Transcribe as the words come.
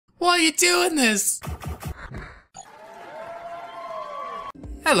Why are you doing this?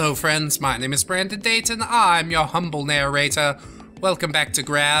 Hello friends, my name is Brandon Dayton. I'm your humble narrator. Welcome back to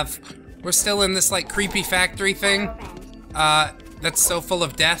Grav. We're still in this like creepy factory thing. That's so full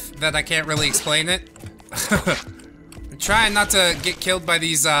of death that I can't really explain it. I'm trying not to get killed by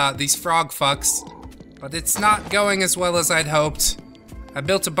these frog fucks, but it's not going as well as I'd hoped. I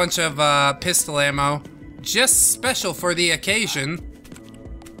built a bunch of pistol ammo, just special for the occasion.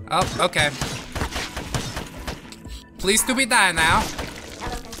 Oh, okay. Please do we die now.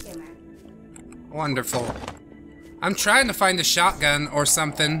 Wonderful. I'm trying to find a shotgun or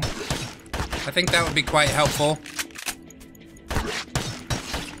something. I think that would be quite helpful.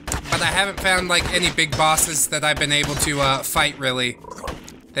 But I haven't found like any big bosses that I've been able to fight really.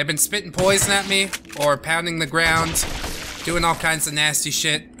 They've been spitting poison at me or pounding the ground, doing all kinds of nasty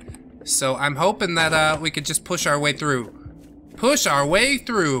shit. So I'm hoping that we could just push our way through. Push our way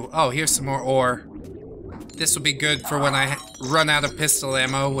through. Oh, here's some more ore. This will be good for when I run out of pistol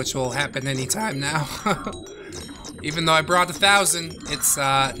ammo, which will happen anytime now. Even though I brought 1,000, it's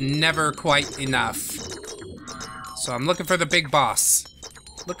never quite enough. So I'm looking for the big boss.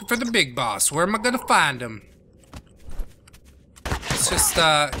 Looking for the big boss. Where am I gonna find him? Let's just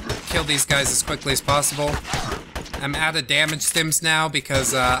kill these guys as quickly as possible. I'm out of damage stims now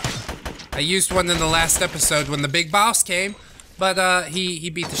because I used one in the last episode when the big boss came, but he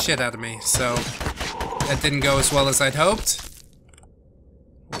beat the shit out of me, so that didn't go as well as I'd hoped.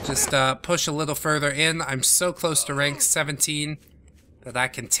 We'll just push a little further in. I'm so close to rank 17 that I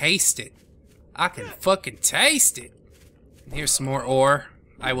can taste it. I can fucking taste it. And here's some more ore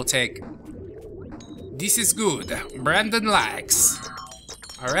I will take. This is good. Brandon likes.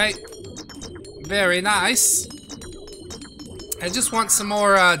 Alright. Very nice. I just want some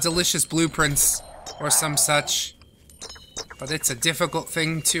more delicious blueprints or some such. But it's a difficult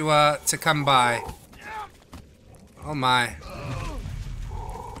thing to come by. Oh my.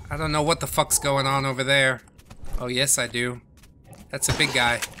 I don't know what the fuck's going on over there. Oh yes I do. That's a big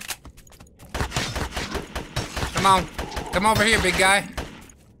guy. Come on. Come over here, big guy.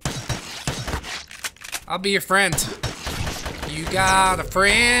 I'll be your friend. You got a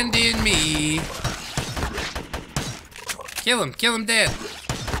friend in me. Kill him dead.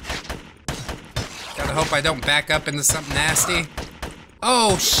 Gotta hope I don't back up into something nasty.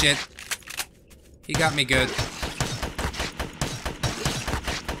 Oh shit. He got me good.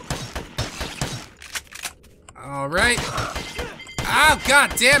 Alright. Oh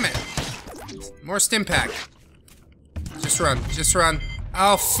god damn it. More stim pack. Just run, just run.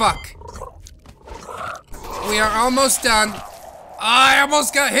 Oh fuck. We are almost done. I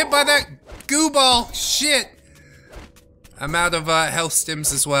almost got hit by that goo ball. Shit. I'm out of health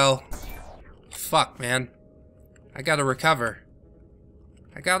stims as well. Fuck, man. I gotta recover.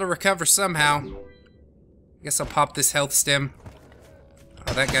 I gotta recover somehow. I guess I'll pop this health stim.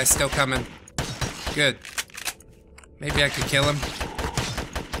 Oh, that guy's still coming. Good. Maybe I could kill him.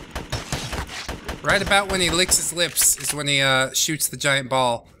 Right about when he licks his lips is when he shoots the giant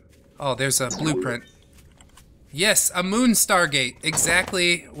ball. Oh, there's a blueprint. Yes, a moon stargate.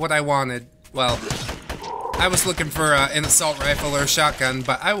 Exactly what I wanted. Well, I was looking for an assault rifle or a shotgun,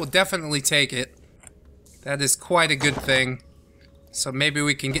 but I will definitely take it. That is quite a good thing. So maybe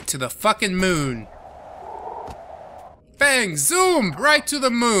we can get to the fucking moon. Bang! Zoom! Right to the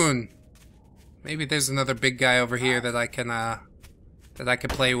moon! Maybe there's another big guy over here that I can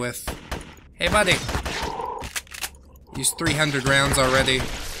play with. Hey buddy! Used 300 rounds already.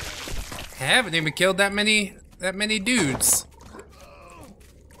 I haven't even killed that many dudes.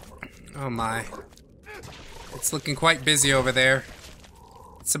 Oh my. It's looking quite busy over there.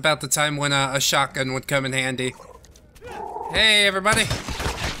 It's about the time when a shotgun would come in handy. Hey everybody!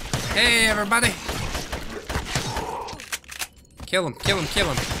 Hey everybody! Kill him, kill him, kill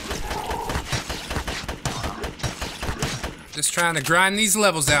him. Just trying to grind these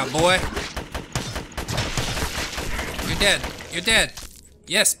levels out, boy. You're dead. You're dead.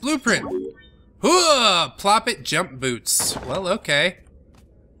 Yes, blueprint. Hooah! Plop it, jump boots. Well, okay.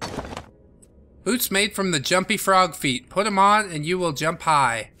 Boots made from the jumpy frog feet. Put them on and you will jump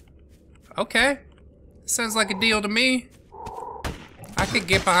high. Okay. Sounds like a deal to me. I could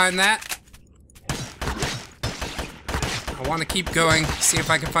get behind that. I want to keep going, see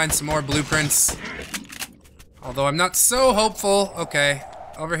if I can find some more blueprints. Although I'm not so hopeful. Okay.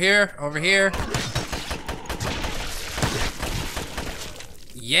 Over here, over here.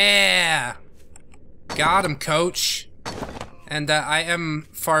 Yeah! Got him, coach. And I am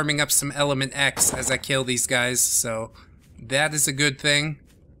farming up some element X as I kill these guys, so that is a good thing.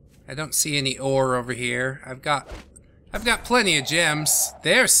 I don't see any ore over here. I've got I've got plenty of gems.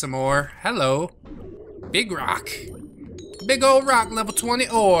 There's some ore. Hello. Big rock. Big old rock, level 20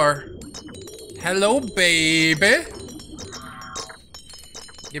 ore. Hello, baby.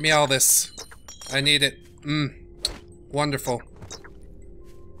 Give me all this. I need it. Wonderful.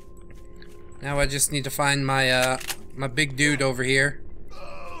 Now I just need to find my, my big dude over here.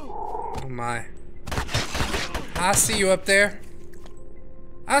 Oh my. I see you up there.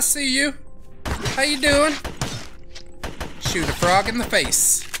 I see you. How you doing? Shoot a frog in the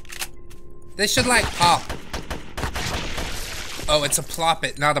face. They should like pop. Oh, it's a plop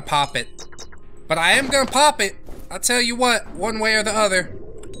it, not a pop it. But I am gonna pop it. I'll tell you what, one way or the other.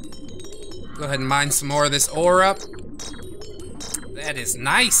 Go ahead and mine some more of this ore up. That is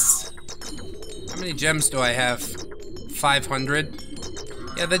nice. How many gems do I have? 500.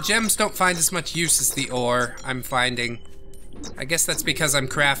 Yeah, the gems don't find as much use as the ore, I'm finding. I guess that's because I'm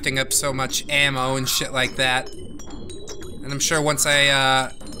crafting up so much ammo and shit like that. And I'm sure once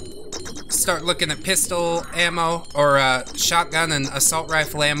I start looking at pistol ammo or shotgun and assault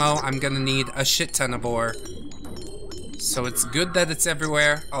rifle ammo, I'm gonna need a shit ton of ore. So it's good that it's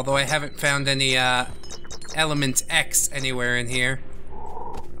everywhere, although I haven't found any element X anywhere in here.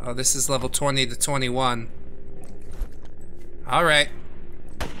 Oh, this is level 20 to 21. Alright.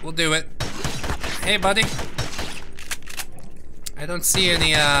 We'll do it. Hey, buddy. I don't see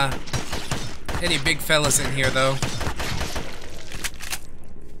any big fellas in here, though.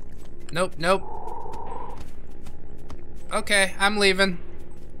 Nope, nope. Okay, I'm leaving.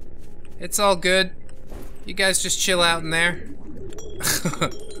 It's all good. You guys just chill out in there.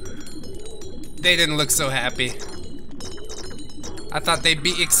 They didn't look so happy. I thought they'd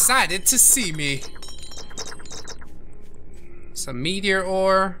be excited to see me. Some meteor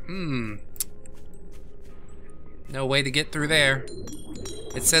ore. No way to get through there.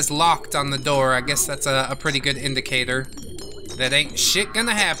 It says locked on the door. I guess that's a pretty good indicator that ain't shit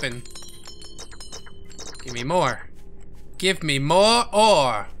gonna happen. Give me more. Give me more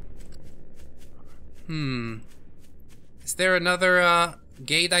ore. Is there another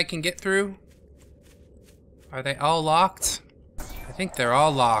gate I can get through? Are they all locked? I think they're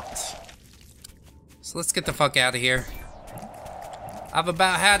all locked. So let's get the fuck out of here. I've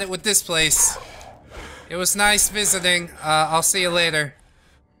about had it with this place. It was nice visiting. I'll see you later.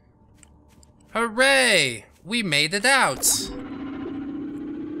 Hooray! We made it out.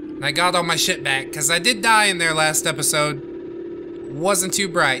 And I got all my shit back, because I did die in there last episode. Wasn't too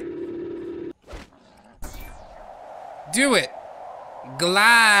bright. Do it!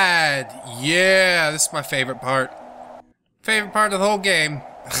 Glide! Yeah, this is my favorite part. Favorite part of the whole game.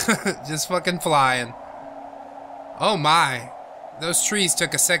 Just fucking flying. Oh my. Those trees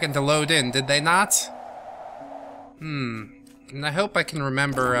took a second to load in, did they not? And I hope I can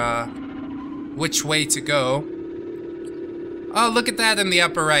remember, which way to go. Oh, look at that in the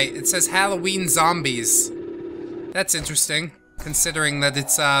upper right. It says Halloween zombies. That's interesting, considering that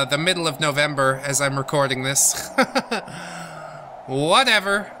it's, the middle of November as I'm recording this.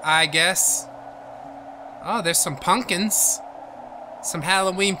 Whatever, I guess. Oh, there's some pumpkins. Some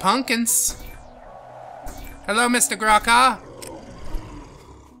Halloween pumpkins. Hello, Mr. Graka.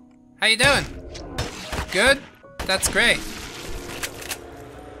 How you doing? Good? That's great.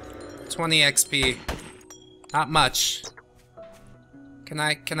 20 XP. Not much. Can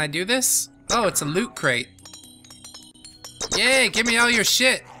I do this? Oh, it's a loot crate. Yay, give me all your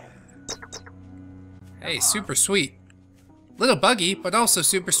shit. Hey, super sweet. Little buggy, but also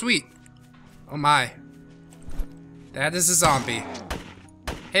super sweet. Oh my. That is a zombie.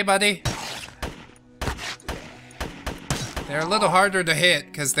 Hey, buddy. They're a little harder to hit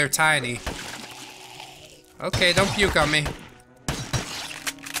because they're tiny. Okay, don't puke on me.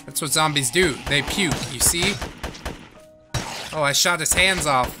 That's what zombies do. They puke, you see? Oh, I shot his hands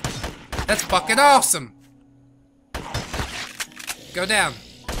off. That's fucking awesome. Go down.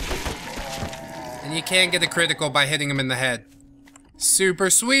 And you can get a critical by hitting him in the head. Super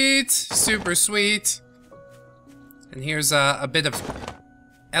sweet. Super sweet. And here's a bit of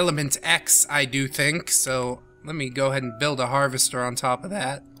element X, I do think. So let me go ahead and build a harvester on top of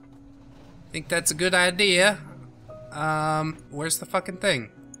that. I think that's a good idea. Where's the fucking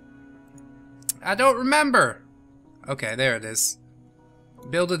thing? I don't remember. Okay, there it is.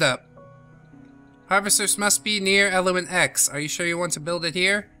 Build it up. Harvesters must be near element X. Are you sure you want to build it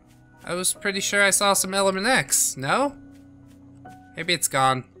here? I was pretty sure I saw some element X. No? Maybe it's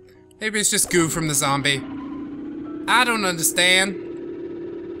gone. Maybe it's just goo from the zombie. I don't understand.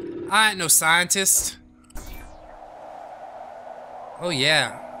 I ain't no scientist. Oh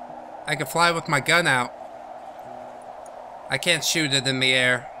yeah. I can fly with my gun out. I can't shoot it in the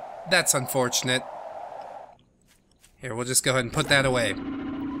air. That's unfortunate. Here, we'll just go ahead and put that away.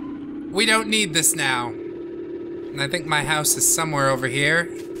 We don't need this now. And I think my house is somewhere over here.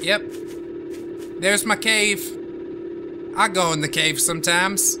 Yep. There's my cave. I go in the cave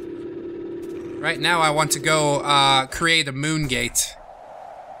sometimes. Right now I want to go create a moon gate.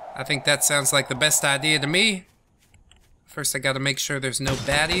 I think that sounds like the best idea to me. First I gotta make sure there's no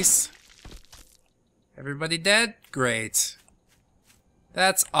baddies. Everybody dead? Great.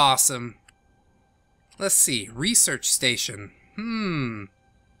 That's awesome. Let's see. Research station.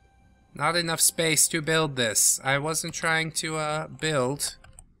 Not enough space to build this. I wasn't trying to build.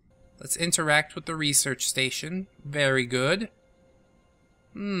 Let's interact with the research station. Very good.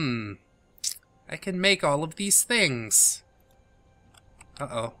 I can make all of these things.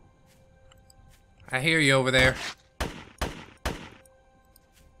 Uh-oh. I hear you over there.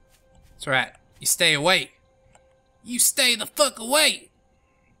 That's right. You stay away. You stay the fuck away!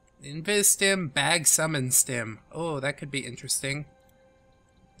 Invis stim, bag summon stim. Oh, that could be interesting.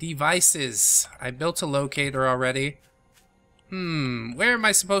 Devices. I built a locator already. Where am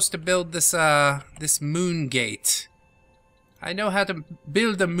I supposed to build this, this moon gate? I know how to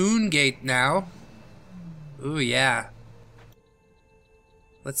build a moon gate now. Ooh, yeah.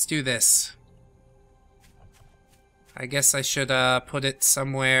 Let's do this. I guess I should, put it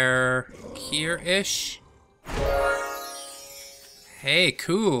somewhere here-ish. Hey,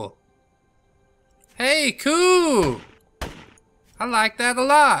 cool. Hey, cool! I like that a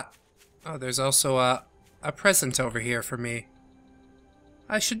lot. Oh, there's also a present over here for me.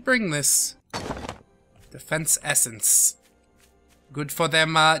 I should bring this. Defense essence. Good for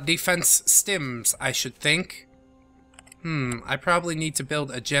them, defense stims, I should think. I probably need to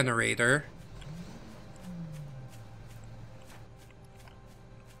build a generator.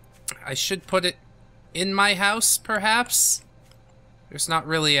 I should put it in my house, perhaps? There's not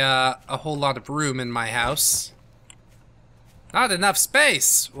really a whole lot of room in my house. Not enough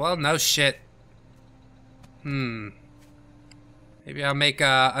space! Well, no shit. Maybe I'll make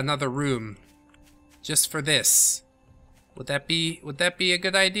another room. Just for this. Would that be a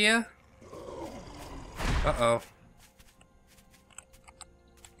good idea? Uh-oh.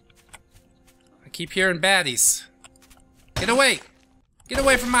 I keep hearing baddies. Get away! Get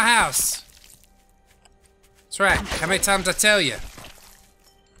away from my house! That's right. How many times I tell you?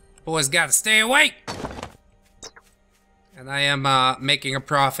 Boys gotta stay awake! And I am making a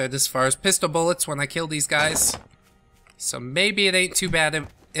profit as far as pistol bullets when I kill these guys. So maybe it ain't too bad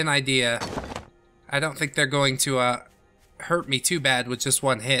an idea. I don't think they're going to hurt me too bad with just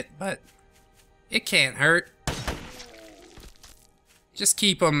one hit, but it can't hurt. Just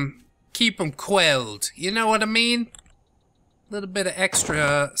keep them quelled. You know what I mean? A little bit of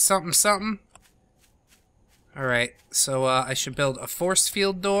extra something something. Alright, so I should build a force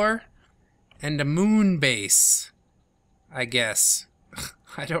field door and a moon base, I guess.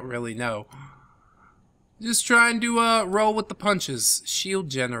 I don't really know. Just trying to roll with the punches. Shield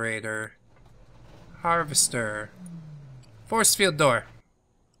generator. Harvester. Force field door.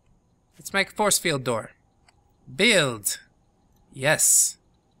 Let's make a force field door. Build. Yes.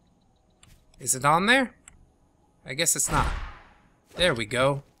 Is it on there? I guess it's not. There we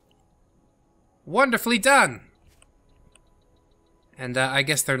go. Wonderfully done! And I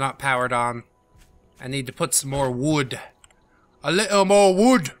guess they're not powered on. I need to put some more wood. A little more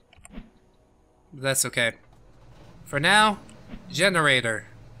wood! That's okay. For now, generator.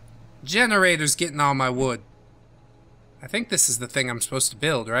 Generator's getting all my wood. I think this is the thing I'm supposed to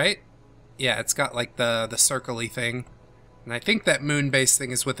build, right? Yeah, it's got like the circle-y thing. And I think that moon base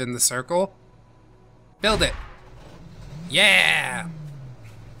thing is within the circle. Build it! Yeah!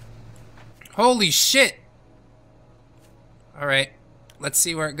 Holy shit! Alright, let's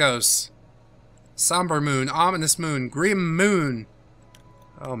see where it goes. Somber moon, ominous moon, grim moon.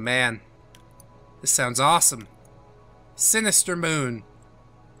 Oh man. This sounds awesome. Sinister moon.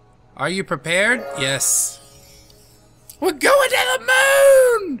 Are you prepared? Yes. We're going to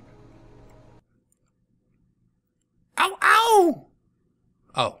the moon! Ow, ow!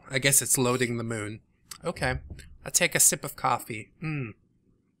 Oh, I guess it's loading the moon. Okay. I'll take a sip of coffee.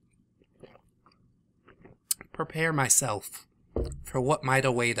 Prepare myself for what might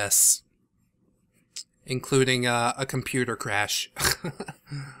await us. Including a computer crash.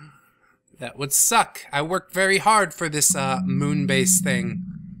 That would suck. I worked very hard for this moon base thing.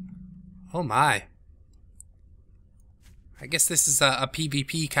 Oh my. I guess this is a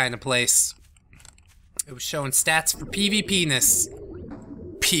PvP kind of place. It was showing stats for PvP-ness.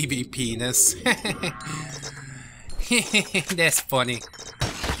 PvP-ness. That's funny.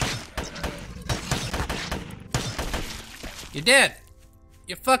 You're dead.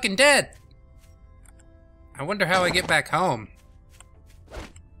 You're fucking dead. I wonder how I get back home.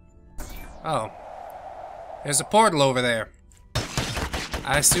 Oh. There's a portal over there.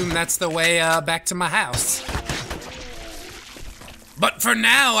 I assume that's the way back to my house. But for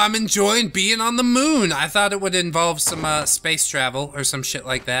now, I'm enjoying being on the moon. I thought it would involve some space travel or some shit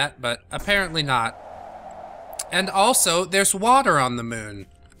like that, but apparently not. And also, there's water on the moon.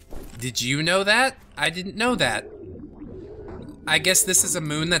 Did you know that? I didn't know that. I guess this is a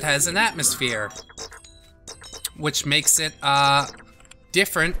moon that has an atmosphere, which makes it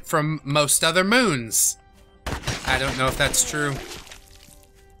different from most other moons. I don't know if that's true.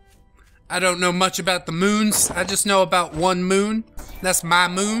 I don't know much about the moons. I just know about one moon. That's my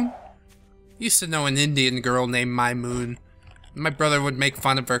moon. Used to know an Indian girl named My Moon. My brother would make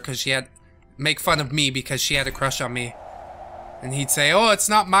fun of her because make fun of me because she had a crush on me. And he'd say, "Oh, it's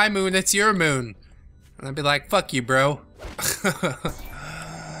not my moon, it's your moon." And I'd be like, "Fuck you, bro."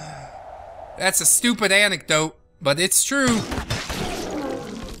 That's a stupid anecdote, but it's true.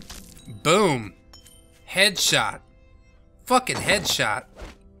 Boom. Headshot. Fucking headshot.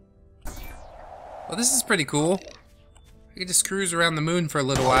 Well, this is pretty cool. I can just cruise around the moon for a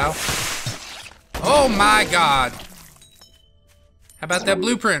little while. Oh my god. How about that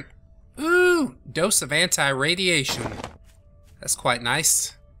blueprint? Ooh, dose of anti-radiation. That's quite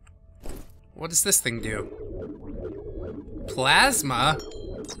nice. What does this thing do? Plasma?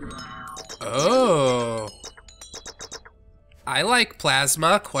 Oh. I like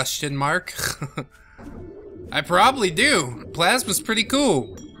plasma, question mark. I probably do. Plasma's pretty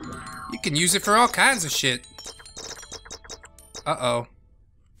cool. You can use it for all kinds of shit. Uh-oh.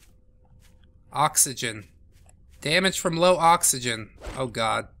 Oxygen. Damage from low oxygen. Oh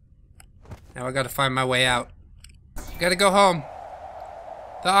god. Now I gotta find my way out. Gotta go home.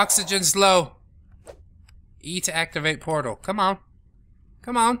 The oxygen's low. E to activate portal. Come on.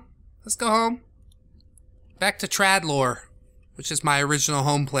 Come on. Let's go home. Back to Tradlore, which is my original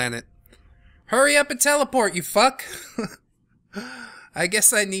home planet. Hurry up and teleport, you fuck! I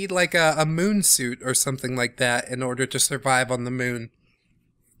guess I need like a moon suit or something like that in order to survive on the moon.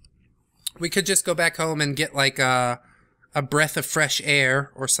 We could just go back home and get like a breath of fresh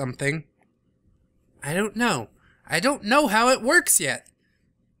air or something. I don't know. I don't know how it works yet.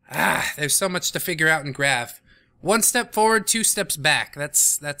 Ah, there's so much to figure out in Grav. 1 step forward, 2 steps back.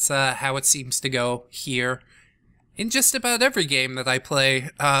 That's how it seems to go here. In just about every game that I play,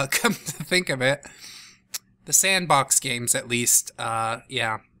 come to think of it. The sandbox games, at least,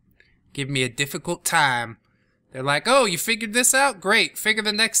 yeah. Give me a difficult time. They're like, "Oh, you figured this out? Great. Figure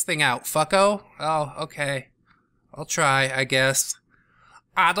the next thing out, fucko." Oh, okay. I'll try, I guess.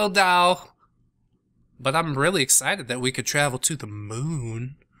 I don't know. But I'm really excited that we could travel to the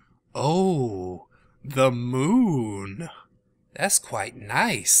moon. Oh, the moon. That's quite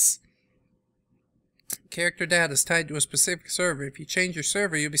nice. Character data is tied to a specific server. If you change your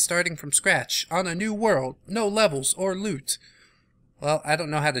server, you'll be starting from scratch, on a new world, no levels or loot. Well, I don't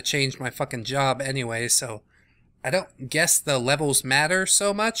know how to change my fucking job anyway, so I don't guess the levels matter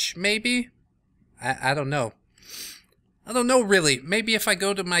so much, maybe? I don't know. I don't know, really. Maybe if I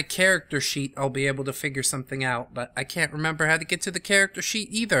go to my character sheet, I'll be able to figure something out, but I can't remember how to get to the character sheet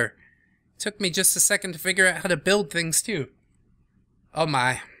either. It took me just a second to figure out how to build things, too. Oh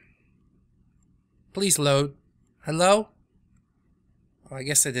my. Please load. Hello? Oh, I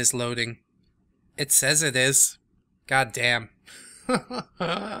guess it is loading. It says it is. God damn.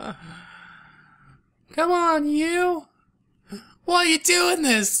 Come on, you! Why are you doing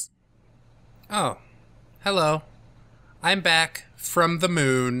this? Oh. Hello. I'm back from the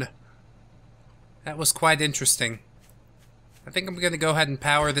moon. That was quite interesting. I think I'm gonna go ahead and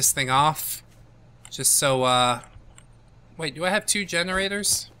power this thing off. Just so, Wait, do I have 2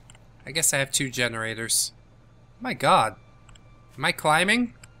 generators? I guess I have 2 generators. My god. Am I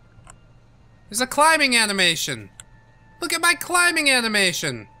climbing? There's a climbing animation! Look at my climbing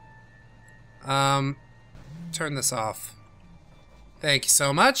animation! Turn this off. Thank you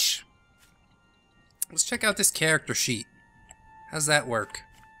so much. Let's check out this character sheet. How's that work?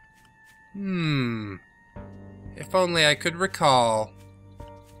 If only I could recall.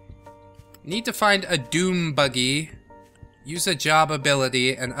 Need to find a Doom buggy, use a job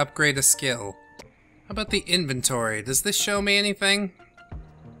ability, and upgrade a skill. How about the inventory? Does this show me anything?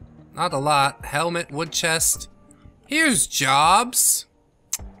 Not a lot. Helmet, wood chest. Here's jobs.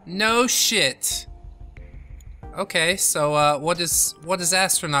 No shit. Okay, so what does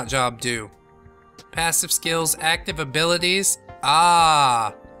astronaut job do? Passive skills, active abilities.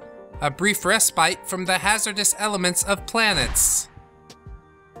 Ah, a brief respite from the hazardous elements of planets.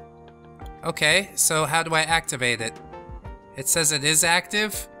 Okay, so how do I activate it? It says it is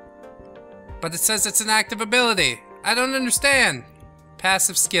active. But it says it's an active ability. I don't understand.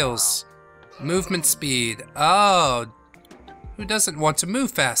 Passive skills. Movement speed. Oh. Who doesn't want to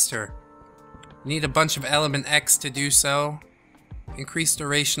move faster? Need a bunch of element X to do so. Increased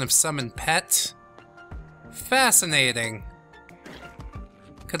duration of summon pet. Fascinating.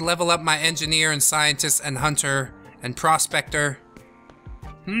 Could level up my engineer and scientist and hunter and prospector.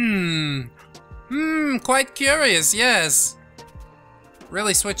 Quite curious, yes.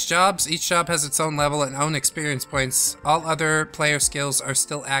 Really switch jobs. Each job has its own level and own experience points. All other player skills are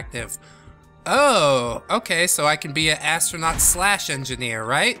still active. Oh, okay, so I can be an astronaut / engineer,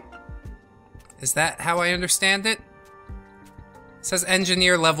 right? Is that how I understand it? It says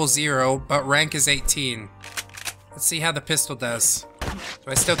engineer level 0, but rank is 18. Let's see how the pistol does. Do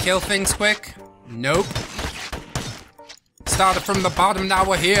I still kill things quick? Nope. Started from the bottom, now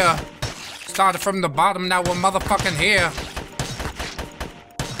we're here. Started from the bottom, now we're motherfucking here.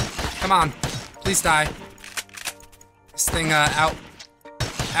 Come on, please die. This thing out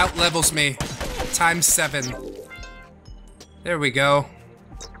levels me. ×7. There we go.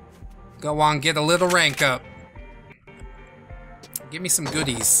 Go on, get a little rank up. Give me some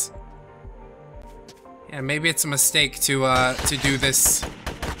goodies. Yeah, maybe it's a mistake to do this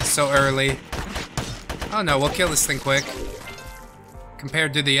so early. Oh no, we'll kill this thing quick.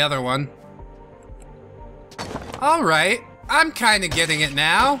 Compared to the other one. Alright, I'm kinda getting it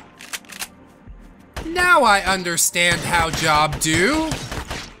now. Now I understand how job do.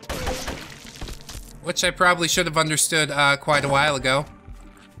 Which I probably should have understood quite a while ago.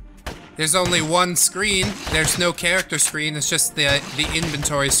 There's only one screen. There's no character screen. It's just the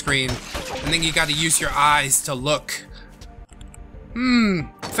inventory screen. And then you gotta use your eyes to look.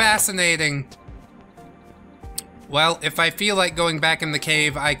 Fascinating. Well, if I feel like going back in the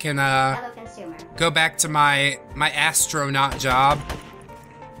cave, I can go back to my astronaut job.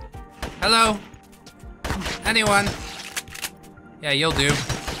 Hello? Anyone? Yeah, you'll do.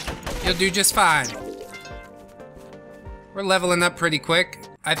 You'll do just fine. We're leveling up pretty quick.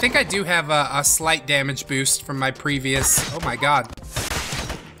 I think I do have a slight damage boost from my previous... Oh my god.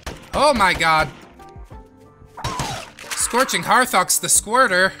 Oh my god. Scorching Hearthox the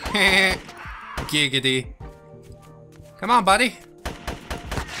Squirter. Giggity. Come on, buddy.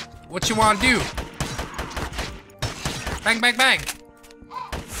 What you want to do? Bang, bang, bang.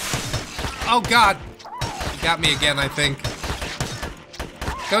 Oh god. You got me again, I think.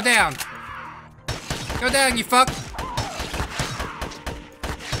 Go down. Go down, you fuck.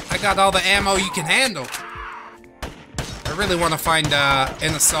 I got all the ammo you can handle. I really want to find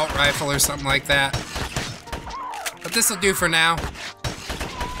an assault rifle or something like that. But this'll do for now.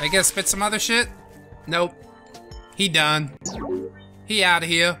 I guess spit some other shit? Nope. He done. He out of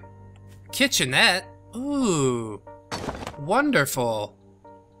here. Kitchenette? Ooh. Wonderful.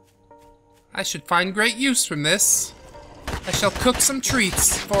 I should find great use from this. I shall cook some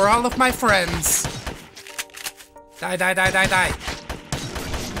treats for all of my friends. Die, die, die, die, die.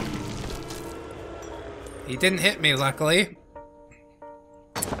 He didn't hit me, luckily.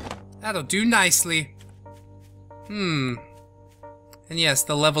 That'll do nicely. And yes,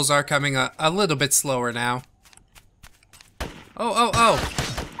 the levels are coming a little bit slower now. Oh.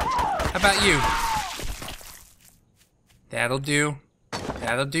 How about you? That'll do.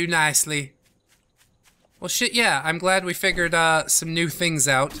 That'll do nicely. Well, shit, yeah. I'm glad we figured some new things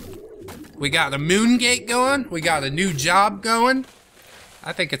out. We got a moon gate going. We got a new job going.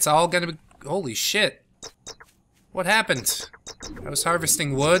 I think it's all gonna be... Holy shit. What happened? I was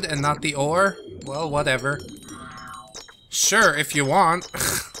harvesting wood and not the ore? Well, whatever. Sure, if you want.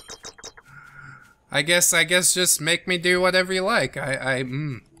 I guess just make me do whatever you like.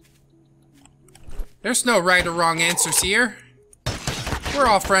 There's no right or wrong answers here. We're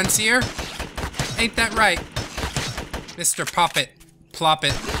all friends here. Ain't that right? Mr. Pop It. Plop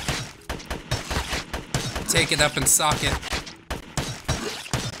it. Take it up and sock it.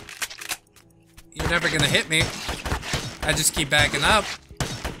 You're never gonna hit me. I just keep backing up.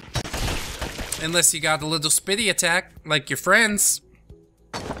 Unless you got a little spitty attack, like your friends.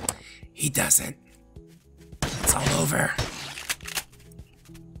 He doesn't. It's all over.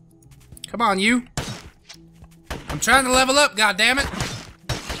 Come on, you. I'm trying to level up, goddammit.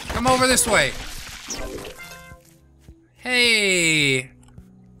 Come over this way. Hey.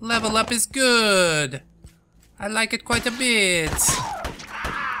 Level up is good. I like it quite a bit.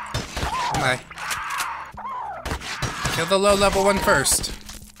 Come on. Kill the low level one first.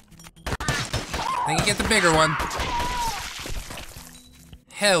 Then you get the bigger one.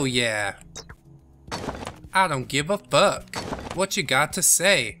 Hell yeah. I don't give a fuck what you got to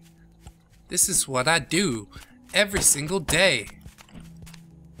say. This is what I do every single day.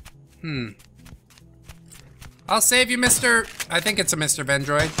 I'll save you, Mr. I think it's a Mr.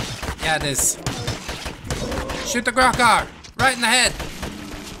 Vendroid. Yeah, it is. Shoot the Grokar! Right in the head!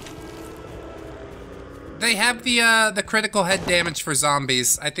 They have the critical head damage for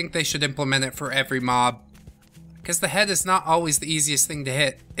zombies. I think they should implement it for every mob. Because the head is not always the easiest thing to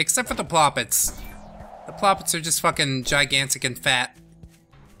hit. Except for the Ploppets. The Ploppets are just fucking gigantic and fat.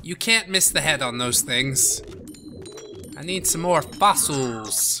 You can't miss the head on those things. I need some more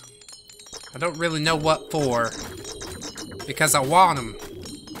fossils. I don't really know what for. Because I want them.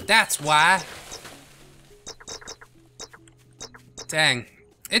 That's why. Dang.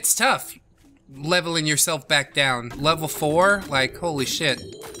 It's tough. Leveling yourself back down. Level 4? Like, holy shit.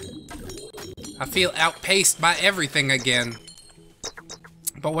 I feel outpaced by everything again.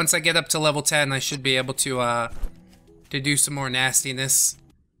 But once I get up to level 10, I should be able to do some more nastiness.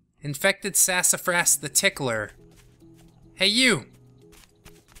 Infected Sassafras the Tickler. Hey, you!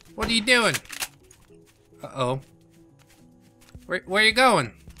 What are you doing? Uh-oh. Where you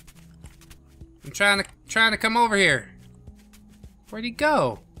going? I'm trying to come over here. Where'd he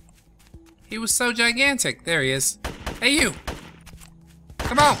go? He was so gigantic. There he is. Hey, you!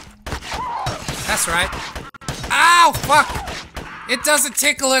 Come on! That's right. Ow! Fuck! It doesn't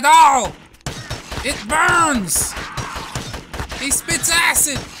tickle at all! It burns! He spits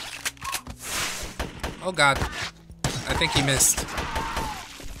acid! Oh god. I think he missed.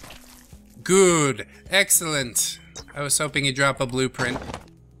 Good. Excellent. I was hoping he'd drop a blueprint.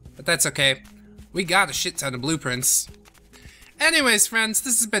 But that's okay. We got a shit ton of blueprints. Anyways, friends,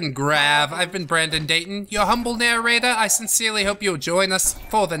 this has been Grav. I've been Brandon Dayton, your humble narrator. I sincerely hope you'll join us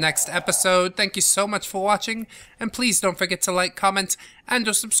for the next episode. Thank you so much for watching, and please don't forget to like, comment, and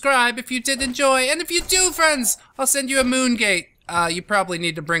or subscribe if you did enjoy. And if you do, friends, I'll send you a moon gate. You probably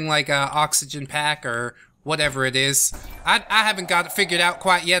need to bring like a oxygen pack or whatever it is. I haven't got it figured out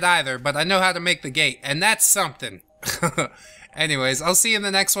quite yet either, but I know how to make the gate, and that's something. Anyways, I'll see you in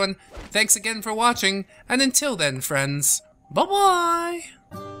the next one. Thanks again for watching, and until then, friends, bye-bye!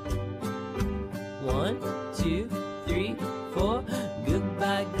 1, 2, 3, 4.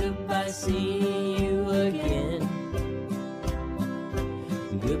 Goodbye, goodbye, see you again.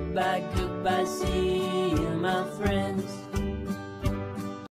 Goodbye, goodbye, see you, my friends.